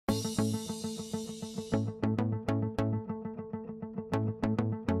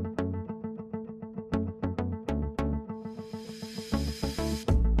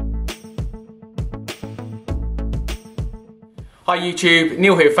Hi YouTube,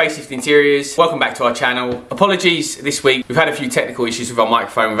 Neil here with FaceliftInteriors. Welcome back to our channel. Apologies this week, we've had a few technical issues with our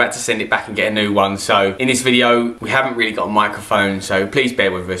microphone. We've had to send it back and get a new one. So in this video, we haven't really got a microphone, so please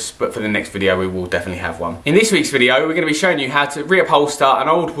bear with us. But for the next video, we will definitely have one. In this week's video, we're going to be showing you how to reupholster an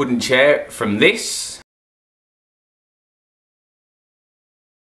old wooden chair from this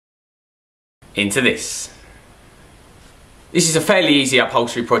into this. This is a fairly easy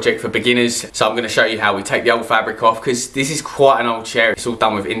upholstery project for beginners, so I'm going to show you how we take the old fabric off, because this is quite an old chair. It's all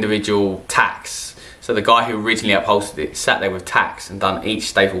done with individual tacks. So the guy who originally upholstered it sat there with tacks and done each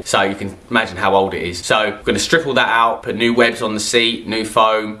staple, so you can imagine how old it is. So I'm going to strip all that out, put new webs on the seat, new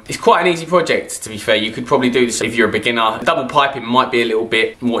foam. It's quite an easy project, to be fair. You could probably do this if you're a beginner. The double piping might be a little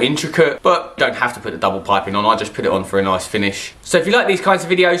bit more intricate, but you don't have to put the double piping on. I just put it on for a nice finish. So if you like these kinds of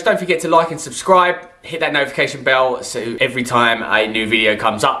videos, don't forget to like and subscribe. Hit that notification bell so every time a new video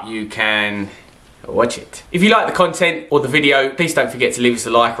comes up, you can watch it. If you like the content or the video, please don't forget to leave us a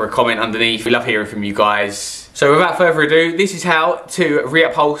like or a comment underneath. We love hearing from you guys. So without further ado, this is how to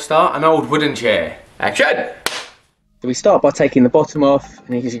reupholster an old wooden chair. Action! So we start by taking the bottom off,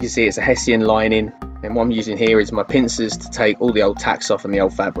 and as you can see it's a Hessian lining, and what I'm using here is my pincers to take all the old tacks off and the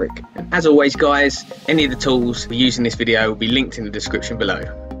old fabric. And as always guys, any of the tools we use in this video will be linked in the description below.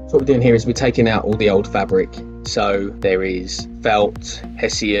 So what we're doing here is we're taking out all the old fabric. So there is felt,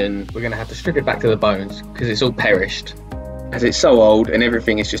 Hessian. We're going to have to strip it back to the bones because it's all perished, as it's so old and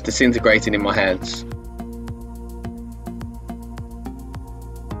everything is just disintegrating in my hands.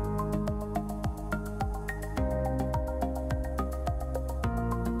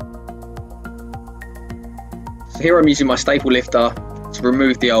 So here I'm using my staple lifter to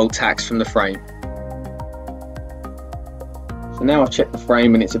remove the old tacks from the frame. So now I've checked the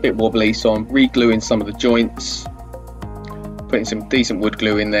frame and it's a bit wobbly, so I'm re-gluing some of the joints, putting some decent wood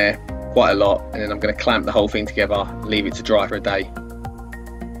glue in there, quite a lot, and then I'm going to clamp the whole thing together and leave it to dry for a day.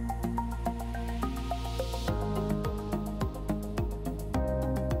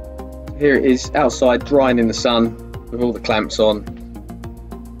 Here it is outside drying in the sun with all the clamps on.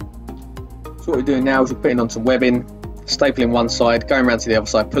 So what we're doing now is we're putting on some webbing, stapling one side, going around to the other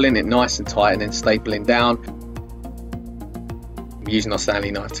side, pulling it nice and tight and then stapling down. Using our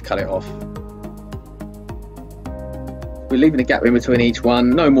Stanley knife to cut it off. We're leaving a gap in between each one,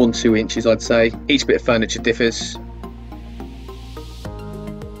 no more than 2 inches I'd say. Each bit of furniture differs.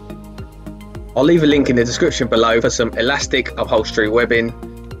 I'll leave a link in the description below for some elastic upholstery webbing.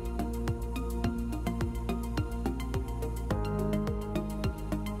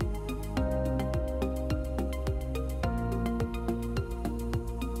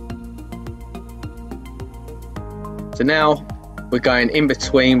 So now we're going in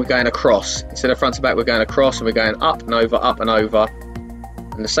between, we're going across. Instead of front to back, we're going across, and we're going up and over, up and over.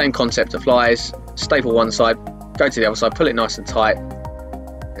 And the same concept applies. Staple one side, go to the other side, pull it nice and tight,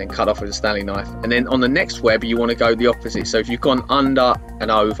 and then cut off with a Stanley knife. And then on the next web, you want to go the opposite. So if you've gone under and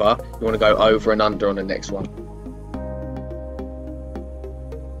over, you want to go over and under on the next one.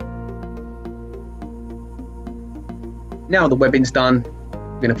 Now the webbing's done,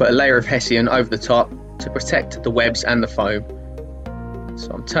 we're going to put a layer of Hessian over the top to protect the webs and the foam. So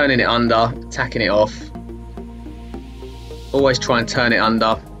I'm turning it under, tacking it off. Always try and turn it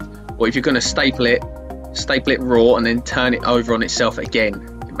under, or if you're going to staple it raw and then turn it over on itself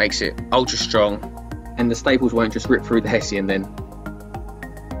again. It makes it ultra strong, and the staples won't just rip through the Hessian then.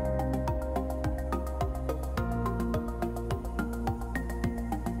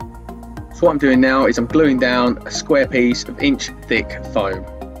 So what I'm doing now is I'm gluing down a square piece of inch thick foam.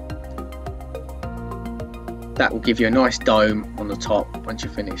 That will give you a nice dome on the top once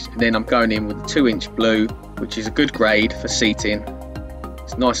you're finished. And then I'm going in with a 2-inch blue, which is a good grade for seating.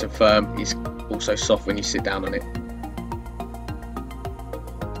 It's nice and firm, it's also soft when you sit down on it.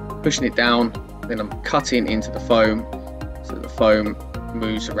 Pushing it down, then I'm cutting into the foam so that the foam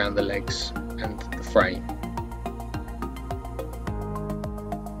moves around the legs and the frame.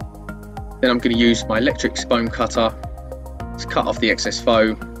 Then I'm going to use my electric foam cutter to cut off the excess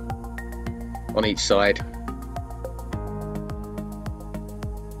foam on each side.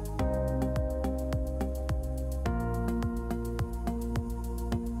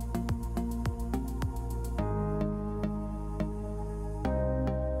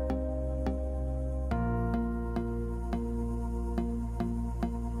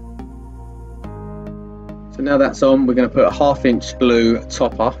 So now that's on, we're going to put a 1/2-inch blue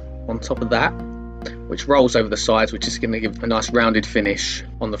topper on top of that, which rolls over the sides, which is going to give a nice rounded finish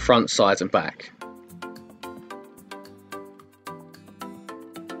on the front, sides and back.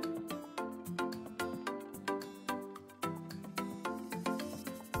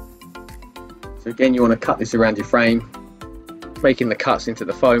 So again, you want to cut this around your frame. making the cuts into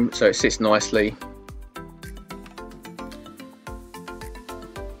the foam so it sits nicely.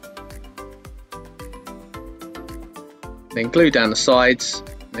 Then glue down the sides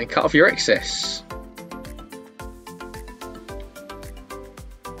and then cut off your excess.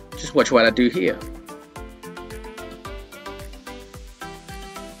 Just watch what I do here.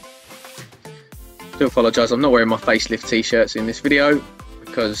 I do apologise, I'm not wearing my facelift t-shirts in this video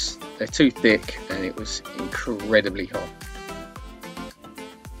because they're too thick and it was incredibly hot.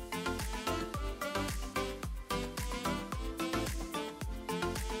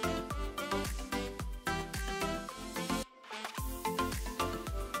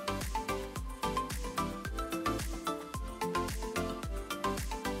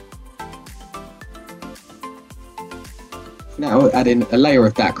 Now add in a layer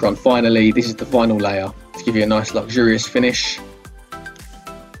of Dacron. Finally, this is the final layer to give you a nice luxurious finish,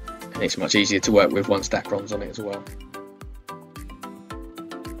 and it's much easier to work with once Dacron's on it as well.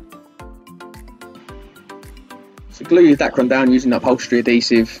 So glue your Dacron down using upholstery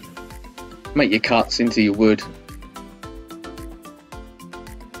adhesive, make your cuts into your wood.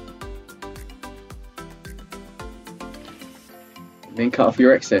 And then cut off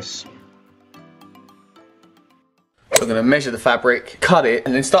your excess. I'm going to measure the fabric, cut it,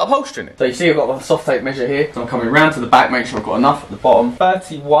 and then start upholstering it. So you see I've got my soft tape measure here. So I'm coming round to the back, make sure I've got enough at the bottom.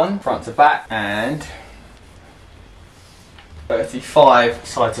 31 front to back and 35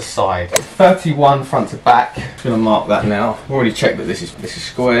 side to side. 31 front to back. I'm just going to mark that now. I've already checked that this is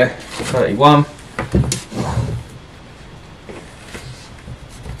square. So 31.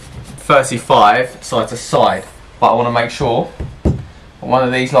 35 side to side. But I want to make sure one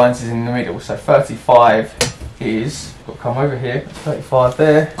of these lines is in the middle. So 35 is, got to come over here, 35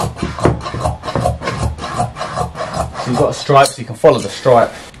 there. So you've got a stripe, so you can follow the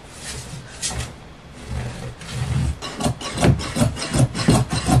stripe.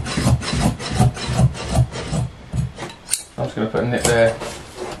 I'm just going to put a nip there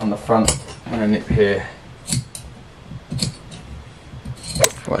on the front and a nip here.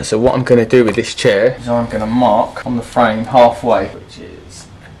 Right, so what I'm going to do with this chair is I'm going to mark on the frame halfway, which is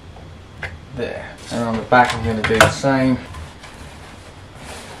there. And on the back I'm going to do the same.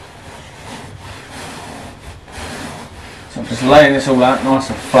 So I'm just laying this all out nice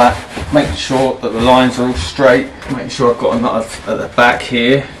and flat, making sure that the lines are all straight, making sure I've got enough at the back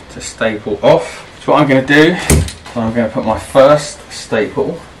here to staple off. So what I'm going to do, I'm going to put my first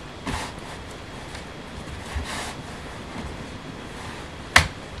staple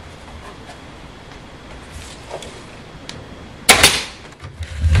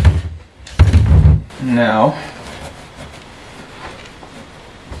now.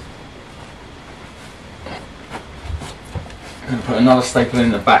 I'm going to put another staple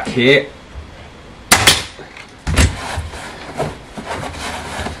in the back here.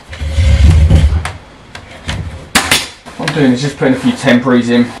 What I'm doing is just putting a few temporaries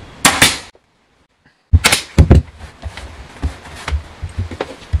in.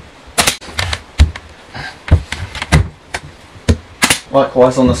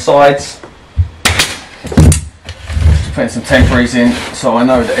 Likewise on the sides. Putting some temporaries in so I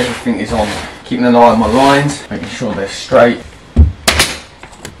know that everything is on. Keeping an eye on my lines, making sure they're straight.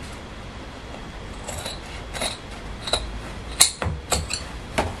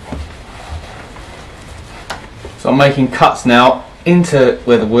 So I'm making cuts now into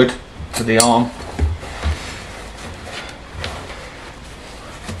where the wood, to the arm.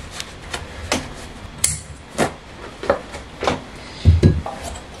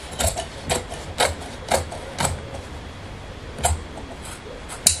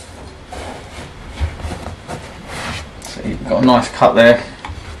 Got a nice cut there.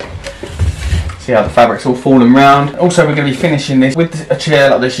 See how the fabric's all falling round. Also, we're going to be finishing this with a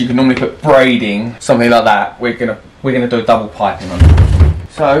chair like this. You can normally put braiding, something like that. We're gonna do a double piping on it.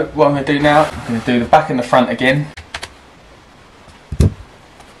 So what I'm going to do now, I'm going to do the back and the front again. So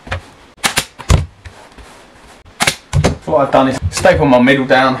what I've done is staple my middle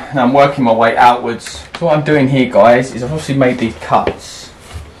down, and I'm working my way outwards. So what I'm doing here, guys, is I've obviously made these cuts.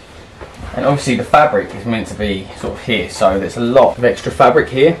 And obviously the fabric is meant to be sort of here, so there's a lot of extra fabric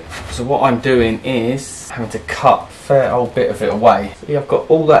here. So what I'm doing is having to cut a fair old bit of it away. See, I've got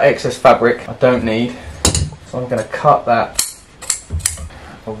all that excess fabric I don't need, so I'm going to cut that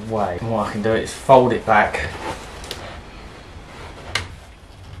away. And what I can do is fold it back.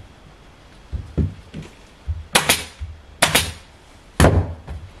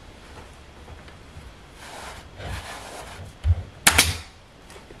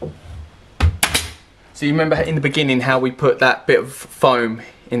 So you remember in the beginning how we put that bit of foam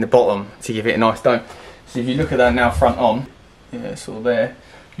in the bottom to give it a nice dome. So if you look at that now front on, Yeah, it's all there.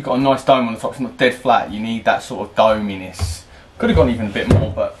 You've got a nice dome on the top, it's not dead flat. You need that sort of dominess. Could have gone even a bit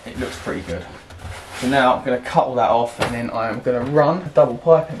more, but it looks pretty good. So now I'm going to cut all that off, and then I am going to run a double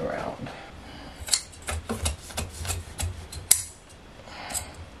piping around.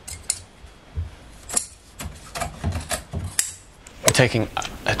 We're taking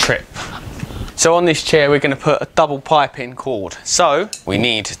a trip. So on this chair we're going to put a double piping cord. So we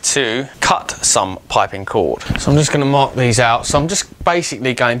need to cut some piping cord. So I'm just going to mark these out. So I'm just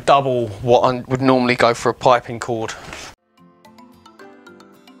basically going double what I would normally go for a piping cord.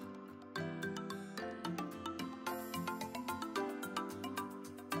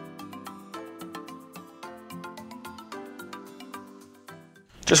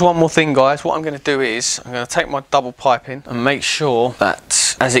 Just one more thing, guys. What I'm going to do is I'm going to take my double piping and make sure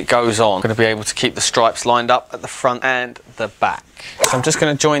that as it goes on, I'm going to be able to keep the stripes lined up at the front and the back. So I'm just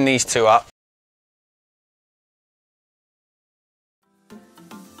going to join these two up.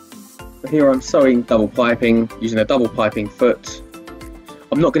 Here I'm sewing double piping using a double piping foot.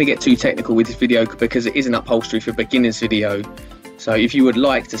 I'm not going to get too technical with this video because it is an upholstery for beginners video. So if you would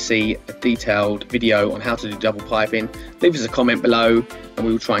like to see a detailed video on how to do double piping, leave us a comment below and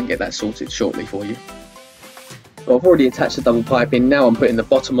we will try and get that sorted shortly for you. So I've already attached the double piping, now I'm putting the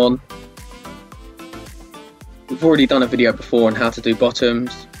bottom on. We've already done a video before on how to do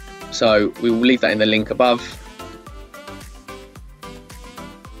bottoms, so we will leave that in the link above.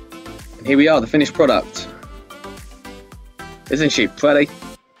 And here we are, the finished product. Isn't she pretty?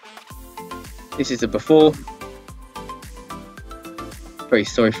 This is the before. Very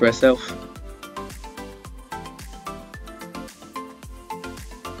sorry for herself.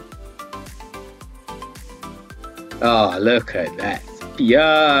 Oh, look at that.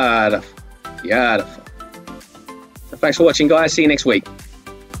 Beautiful. Beautiful. So thanks for watching, guys. See you next week.